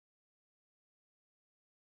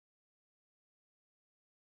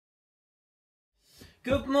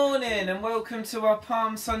Good morning and welcome to our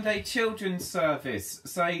Palm Sunday Children's Service.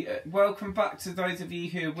 Welcome back to those of you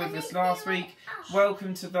who were with us last week.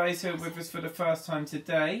 Welcome to those who are with us for the first time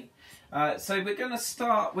today. So we're going to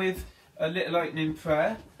start with a little opening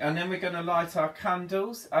prayer and then we're going to light our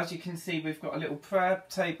candles. As you can see, we've got a little prayer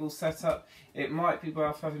table set up. It might be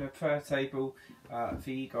worth having a prayer table for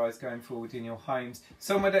you guys going forward in your homes.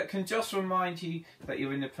 Somewhere that can just remind you that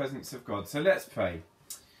you're in the presence of God. So let's pray.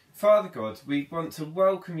 Father God, we want to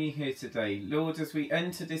welcome you here today. Lord, as we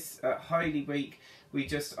enter this Holy Week, we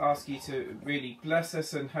just ask you to really bless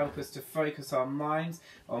us and help us to focus our minds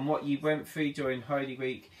on what you went through during Holy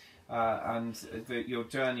Week and your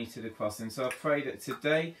journey to the cross. And so I pray that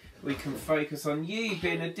today we can focus on you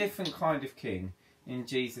being a different kind of king. In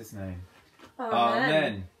Jesus' name. Amen.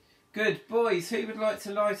 Amen. Good. Boys, who would like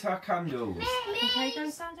to light our candles? Okay, go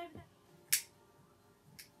and stand over there.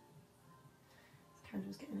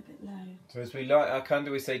 Candle's getting a bit low. So as we light our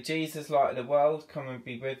candle, we say, Jesus, light of the world, come and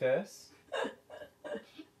be with us.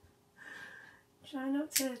 Try not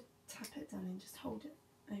to tap it, darling. Just hold it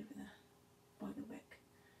over there by the wick.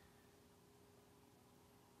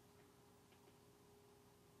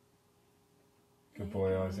 Good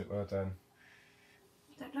boy, Isaac. Well done.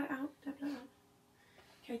 Don't blow it out. Don't blow it out.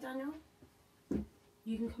 Okay, Daniel.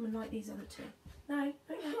 You can come and light these other two. No,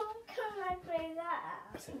 don't go. Can I play that?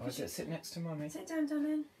 Isaac, sit next to Mummy. Sit down,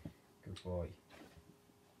 darling. Good boy.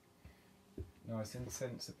 Nice and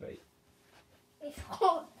sensibly. It's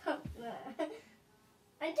hot up there.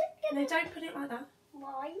 I just get No, don't put it like that.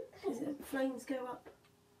 Why? Because the flames go up.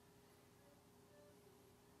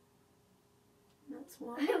 That's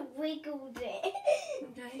why. I wiggled it.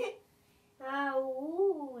 Okay.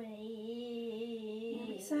 Oh.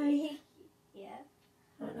 Say. Yeah.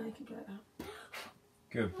 Right, now you can blow it out.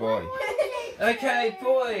 Good boy. Okay,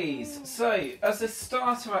 boys. So, as a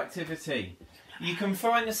starter activity, you can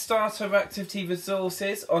find the starter activity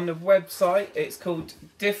resources on the website. It's called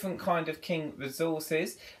Different Kind of King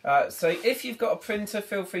Resources. So if you've got a printer,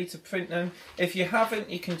 feel free to print them. If you haven't,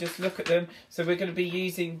 you can just look at them. So we're going to be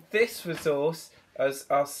using this resource as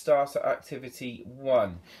our starter activity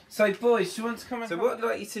 1. So boys, do you want to come? So what I'd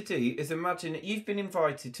like you to do is imagine that you've been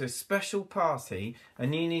invited to a special party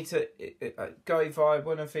and you need to go via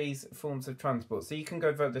one of these forms of transport. So you can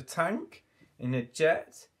go via the tank, in a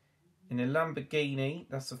jet, in a Lamborghini,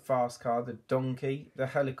 that's a fast car, the donkey, the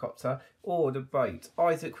helicopter, or the boat.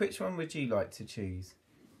 Isaac, which one would you like to choose?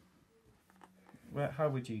 How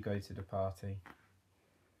would you go to the party?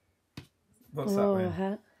 What's that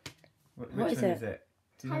one? Which one is it?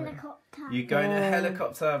 Do you know Helicopter. You go in a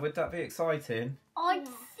helicopter. Would that be exciting? I'd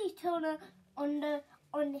sit on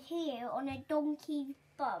here on a donkey's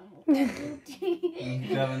bum. You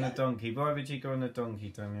go on a donkey. Why would you go on a donkey,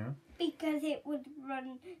 Daniel? Because it would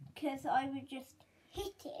run. Because I would just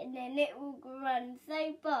hit it and then it would run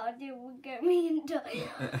so fast it would get me into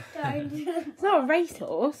down. It's not a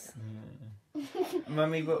racehorse.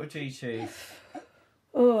 Mummy, what would you choose?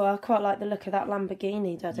 Oh, I quite like the look of that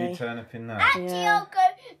Lamborghini, Daddy. You turn up in that. Actually, Yeah. I'll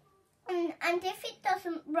go. And if it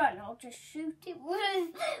doesn't run, I'll just shoot it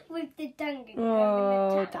with the tank. And Oh,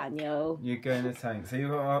 go in the tank. Daniel. You go in a tank.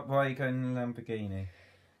 So why are you going in a Lamborghini?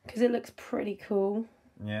 Because it looks pretty cool.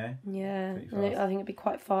 Yeah? Yeah. Pretty And fast. I think it'd be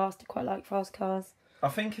quite fast. I quite like fast cars. I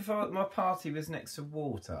think if my party was next to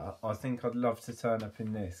water, I think I'd love to turn up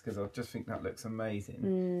in this because I just think that looks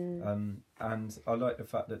amazing. And I like the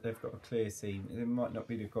fact that they've got a clear scene. It might not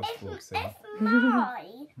be the gospel scene. If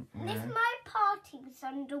my party was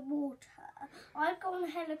underwater, I'd go on a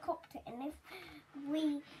helicopter, and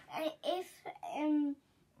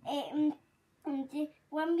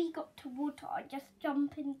when we got to water, I'd just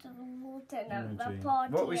jump into the water and have the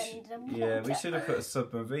party underwater. We should have put a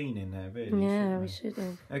submarine in there, really. Yeah, we should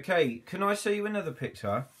have. Okay, can I show you another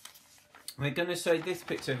picture? We're going to show this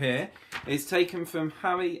picture here. It's taken from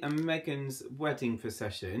Harry and Meghan's wedding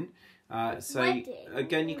procession.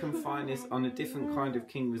 Again, you can find this on a Different Kind of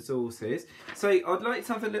King Resources. So I'd like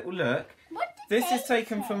to have a little look. This is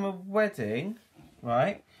taken from a wedding,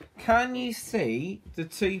 right? Can you see the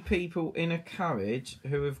two people in a carriage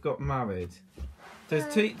who have got married?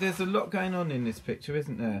 There's a lot going on in this picture,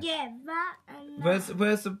 isn't there? Yeah, that and that.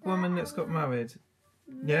 Where's the woman that's got married?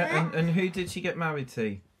 Yeah, and who did she get married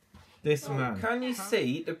to? This man. Can you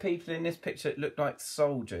see the people in this picture that look like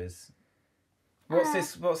soldiers?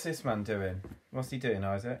 What's this man doing? What's he doing,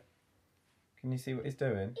 Isaac? Can you see what he's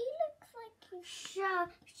doing? He looks like he's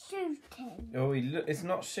shooting. Oh, it's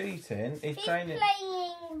not shooting. He's playing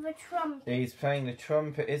the trumpet. He's playing the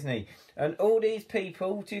trumpet, isn't he? And all these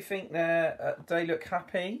people, do you think they look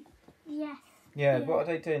happy? Yes. Yeah, what are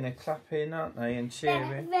they doing? They're clapping, aren't they, and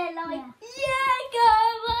cheering? They're like, yeah, go!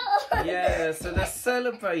 Yeah, so they're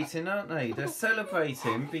celebrating, aren't they? They're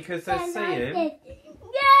celebrating because they're seeing...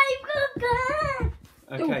 Yeah,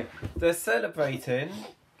 Okay, they're celebrating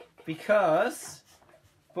because...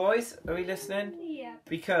 Boys, are we listening? Yeah.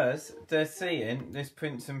 Because they're seeing this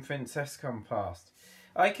prince and princess come past.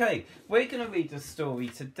 Okay, we're going to read a story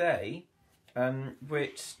today,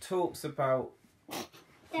 which talks about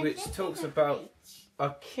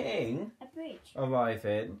a king A bridge.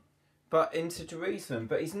 arriving, but into Jerusalem.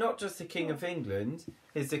 But he's not just the king of England;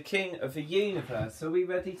 he's the king of the universe. Are we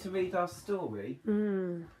ready to read our story?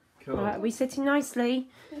 Cool. Right, are we sitting nicely?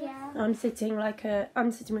 Yeah. I'm sitting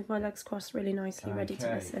with my legs crossed really nicely, ready to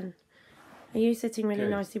Okay. listen. Are you sitting really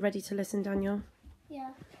Good. nicely, ready to listen, Daniel?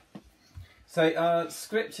 Yeah. So our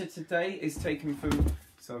scripture today is taken from...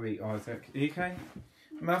 Sorry, Isaac. Are you okay?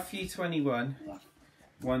 Matthew 21, Yeah.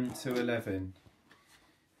 1 to 11.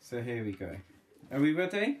 So here we go. Are we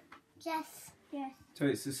ready? Yes. Yes. So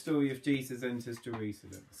it's the story of Jesus enters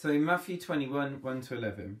Jerusalem. So Matthew 21, 1 to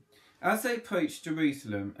 11. As they approached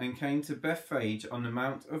Jerusalem and came to Bethphage on the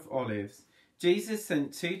Mount of Olives, Jesus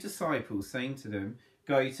sent 2 disciples, saying to them,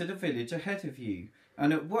 "Go to the village ahead of you,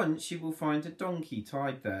 and at once you will find a donkey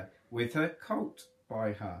tied there, with her colt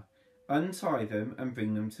by her. Untie them and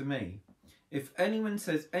bring them to me. If anyone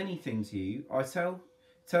says anything to you,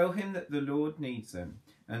 tell him that the Lord needs them,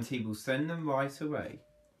 and he will send them right away."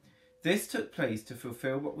 This took place to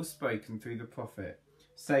fulfill what was spoken through the prophet.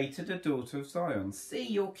 "Say to the daughter of Zion, see,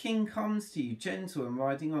 your king comes to you, gentle and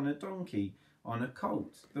riding on a donkey, on a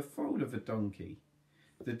colt, the foal of a donkey."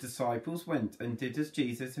 The disciples went and did as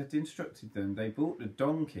Jesus had instructed them. They brought the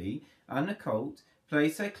donkey and the colt,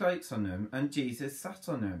 placed their cloaks on them, and Jesus sat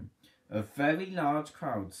on them. A very large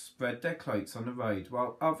crowd spread their cloaks on the road,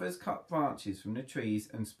 while others cut branches from the trees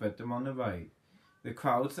and spread them on the road. The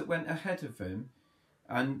crowds that went ahead of them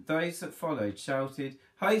and those that followed shouted,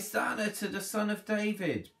 "Hosanna to the Son of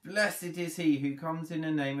David! Blessed is he who comes in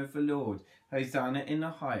the name of the Lord! Hosanna in the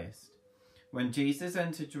highest!" When Jesus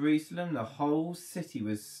entered Jerusalem, the whole city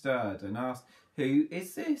was stirred and asked, "Who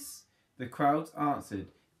is this?" The crowds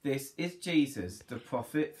answered, "This is Jesus, the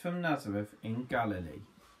prophet from Nazareth in Galilee."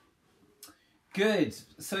 Good.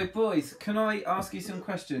 So, boys, can I ask you some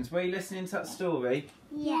questions? Were you listening to that story?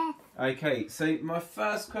 Yes. Okay, so my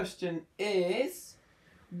first question is,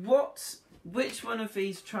 which one of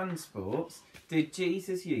these transports did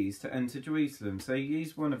Jesus use to enter Jerusalem? So you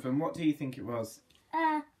used one of them. What do you think it was?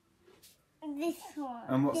 This one.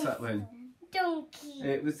 And what's that one? Donkey.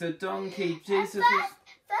 It was the donkey. Jesus was...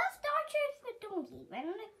 First I chose the donkey, then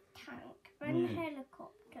the tank, then the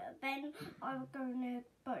helicopter, then I was going to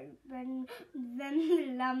boat, then the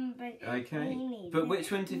Lamborghini. Okay. But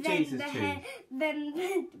which one did Jesus choose? Then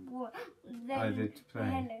the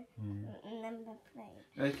plane. and then the plane.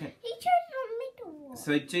 Okay. He chose the middle one.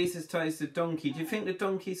 So Jesus chose the donkey. Do you think the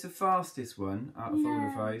donkey's the fastest one out of all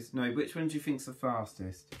of those? No. Which one do you think's the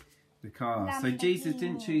fastest? The car. So Jesus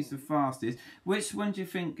didn't choose the fastest. Which one do you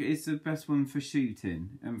think is the best one for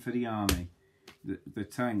shooting and for the army? The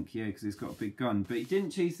tank, yeah, because it's got a big gun. But he didn't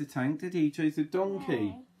choose the tank, did he? He chose the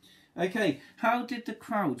donkey. No. Okay, how did the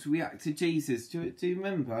crowds react to Jesus? Do you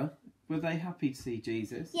remember? Were they happy to see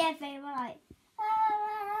Jesus? Yeah, they were like...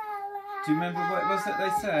 Do you remember what it was that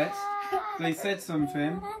they said? They said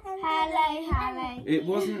something. Hello. It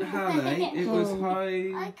wasn't Halle, it was Ho...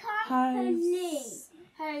 I can't believe.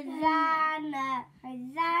 Hosanna.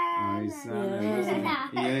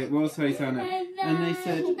 Yeah, it was Hosanna. And they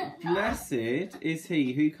said, "Blessed is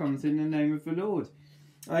he who comes in the name of the Lord."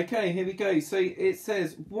 Okay, here we go. So it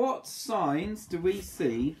says, what signs do we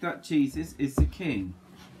see that Jesus is the King?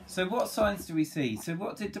 So what signs do we see? So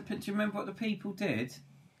do you remember what the people did?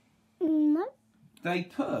 No. They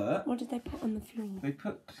put... What did they put on the floor? They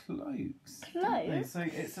put cloaks. Cloaks? So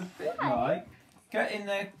it's a bit like getting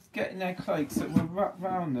their cloaks that were wrapped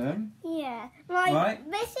round them. Yeah. Right.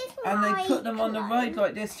 This is my And they put them on the road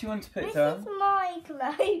like this. Do you want to put it down? This is my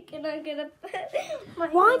cloak, and I'm gonna put my...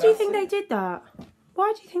 Why do you think they did that?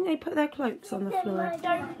 Why do you think they put their cloaks on the I floor?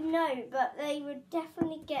 don't know, but they would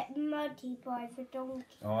definitely get muddy by the donkey.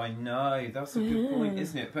 Oh, I know. That's a good point,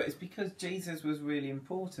 isn't it? But it's because Jesus was really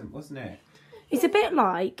important, wasn't it? It's a bit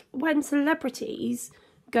like when celebrities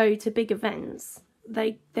go to big events,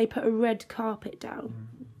 they put a red carpet down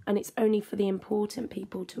and it's only for the important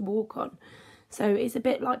people to walk on. So it's a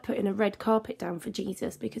bit like putting a red carpet down for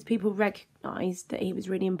Jesus because people recognised that he was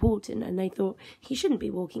really important and they thought he shouldn't be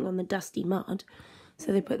walking on the dusty mud.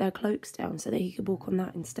 So they put their cloaks down so that he could walk on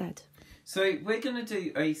that instead. So we're going to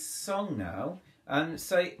do a song now.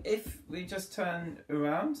 So if we just turn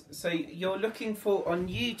around, so you're looking for on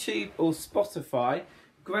YouTube or Spotify,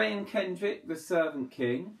 Graham Kendrick, The Servant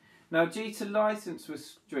King. Now, due to licence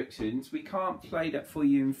restrictions, we can't play that for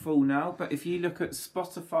you in full now, but if you look at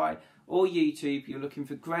Spotify or YouTube, you're looking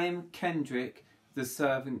for Graham Kendrick, The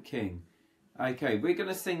Servant King. Okay, we're going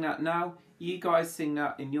to sing that now. You guys sing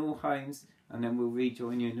that in your homes, and then we'll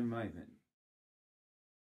rejoin you in a moment.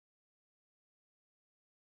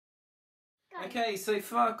 Okay, so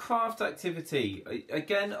for our craft activity,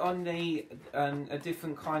 again on the a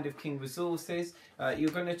different kind of King Resources,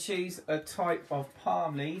 you're going to choose a type of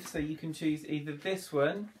palm leaf. So you can choose either this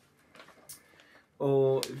one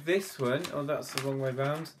or this one. Oh, that's the wrong way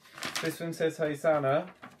round. This one says Hosanna.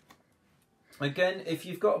 Again, if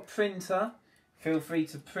you've got a printer, feel free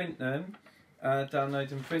to print them.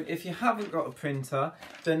 Download and print. If you haven't got a printer,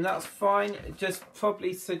 then that's fine. Just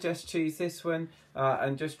probably suggest choose this one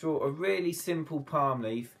and just draw a really simple palm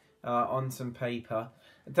leaf on some paper.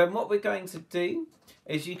 Then what we're going to do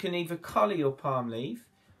is you can either colour your palm leaf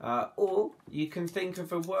or you can think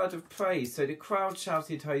of a word of praise. So the crowd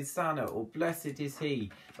shouted Hosanna or blessed is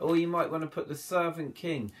he, or you might want to put the servant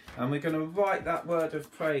king, and we're going to write that word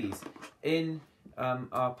of praise in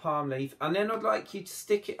our palm leaf, and then I'd like you to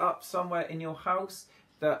stick it up somewhere in your house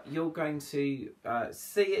that you're going to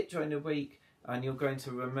see it during the week, and you're going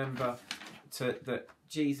to remember that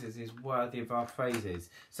Jesus is worthy of our praises.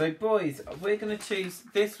 So boys, we're going to choose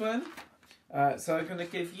this one. So I'm going to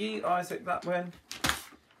give you, Isaac, that one,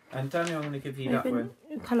 and Daniel, I'm going to give you that one.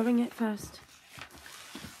 Colouring it first.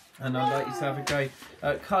 And I'd like you to have a go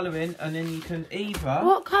at colouring, and then you can either...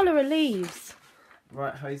 What colour are leaves?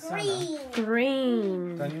 Write Hosanna.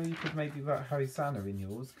 Green. Daniel, you could maybe write Hosanna in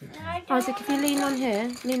yours, couldn't you? Isaac, if you lean on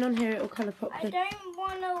here, it'll colour properly. I don't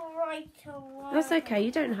want to write a word. That's okay, you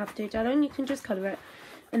don't have to, darling. You can just colour it.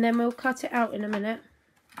 And then we'll cut it out in a minute.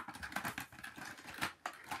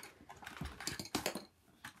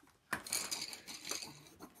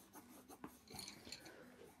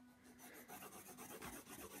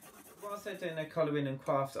 Whilst they're doing their colouring and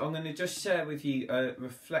crafts, I'm going to just share with you a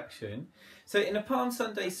reflection. So in a Palm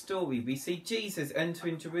Sunday story, we see Jesus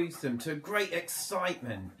entering Jerusalem to great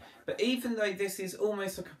excitement. But even though this is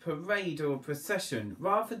almost like a parade or a procession,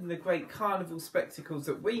 rather than the great carnival spectacles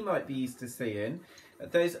that we might be used to seeing,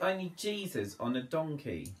 there's only Jesus on a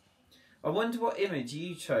donkey. I wonder what image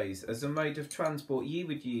you chose as a mode of transport you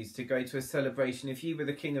would use to go to a celebration if you were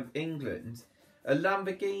the King of England. A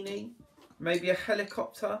Lamborghini? Maybe a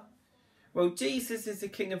helicopter? Well, Jesus is the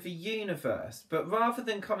king of the universe, but rather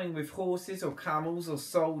than coming with horses or camels or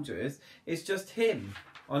soldiers, it's just him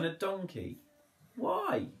on a donkey.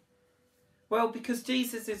 Why? Well, because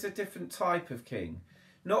Jesus is a different type of king.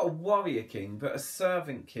 Not a warrior king, but a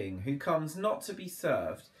servant king who comes not to be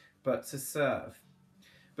served, but to serve.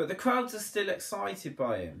 But the crowds are still excited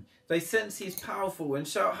by him. They sense he's powerful and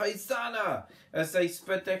shout Hosanna as they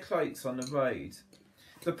spread their cloaks on the road.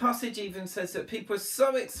 The passage even says that people are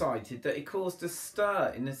so excited that it caused a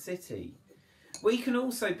stir in the city. We can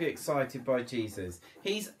also be excited by Jesus.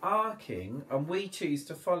 He's our king and we choose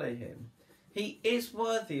to follow him. He is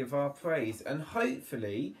worthy of our praise, and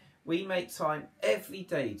hopefully we make time every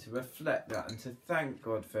day to reflect that and to thank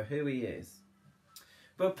God for who he is.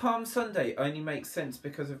 But Palm Sunday only makes sense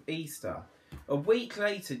because of Easter. A week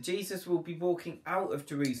later, Jesus will be walking out of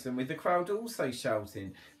Jerusalem with the crowd also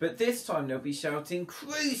shouting, but this time they'll be shouting,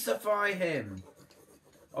 "Crucify him!"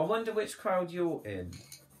 I wonder which crowd you're in.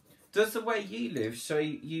 Does the way you live show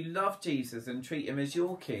you love Jesus and treat him as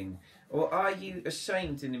your king, or are you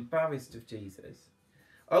ashamed and embarrassed of Jesus?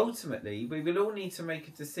 Ultimately, we will all need to make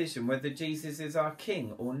a decision whether Jesus is our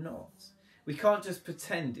king or not. We can't just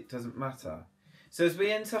pretend it doesn't matter. So as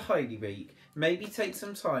we enter Holy Week, maybe take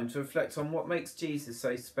some time to reflect on what makes Jesus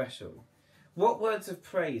so special. What words of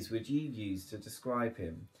praise would you use to describe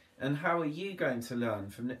him? And how are you going to learn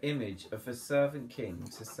from the image of a servant king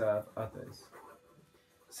to serve others?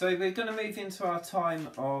 So we're going to move into our time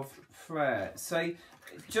of prayer. So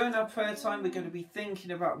during our prayer time, we're going to be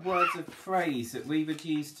thinking about words of praise that we would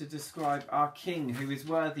use to describe our King who is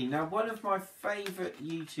worthy. Now, one of my favourite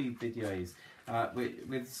YouTube videos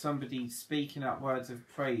with somebody speaking out words of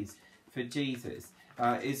praise for Jesus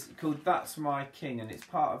is called That's My King, and it's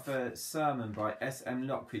part of a sermon by S.M.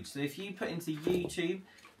 Lockridge. So if you put into YouTube,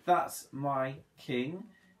 That's My King,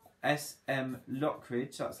 S.M.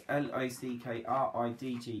 Lockridge, that's L-O-C-K-R-I-D-G-E,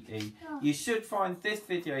 you should find this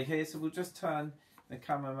video here. So we'll just turn the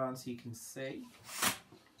camera around so you can see.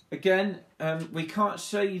 Again, we can't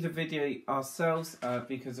show you the video ourselves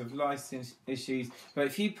because of license issues, but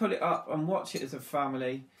if you put it up and watch it as a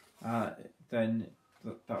family, then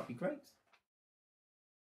that would be great.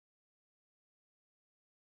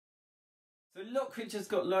 So Lockridge has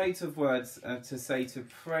got loads of words to say to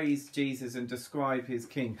praise Jesus and describe his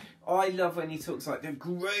king. I love when he talks like the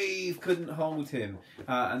grave couldn't hold him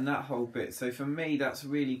and that whole bit. So for me, that's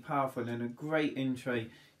really powerful and a great intro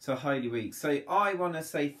to Holy Week. So I want to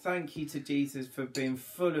say thank you to Jesus for being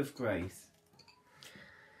full of grace.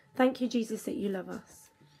 Thank you, Jesus, that you love us.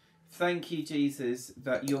 Thank you, Jesus,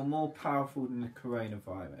 that you're more powerful than the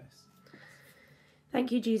coronavirus.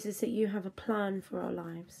 Thank you, Jesus, that you have a plan for our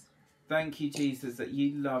lives. Thank you, Jesus, that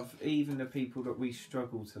you love even the people that we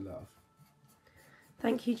struggle to love.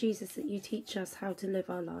 Thank you, Jesus, that you teach us how to live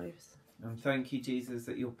our lives. And thank you, Jesus,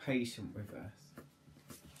 that you're patient with us.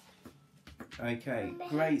 Okay,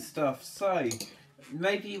 great stuff. So,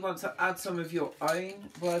 maybe you want to add some of your own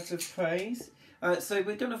words of praise. So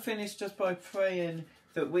we're going to finish just by praying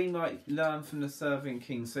that we might learn from the serving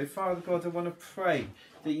King. So, Father God, I want to pray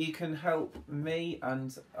that you can help me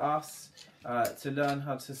and us to learn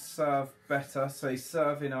how to serve better. So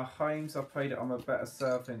serve in our homes. I pray that I'm a better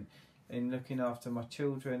servant in looking after my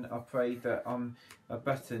children. I pray that I'm a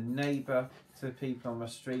better neighbour to people on my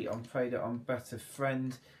street. I pray that I'm a better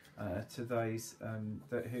friend to those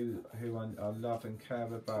who I love and care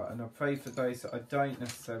about. And I pray for those that I don't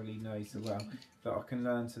necessarily know so well, that I can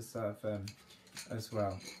learn to serve them as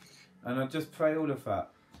well. And I just pray all of that.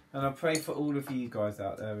 And I pray for all of you guys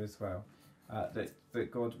out there as well.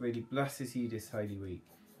 That God really blesses you this Holy Week.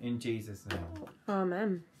 In Jesus' name.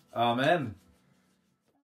 Amen. Amen.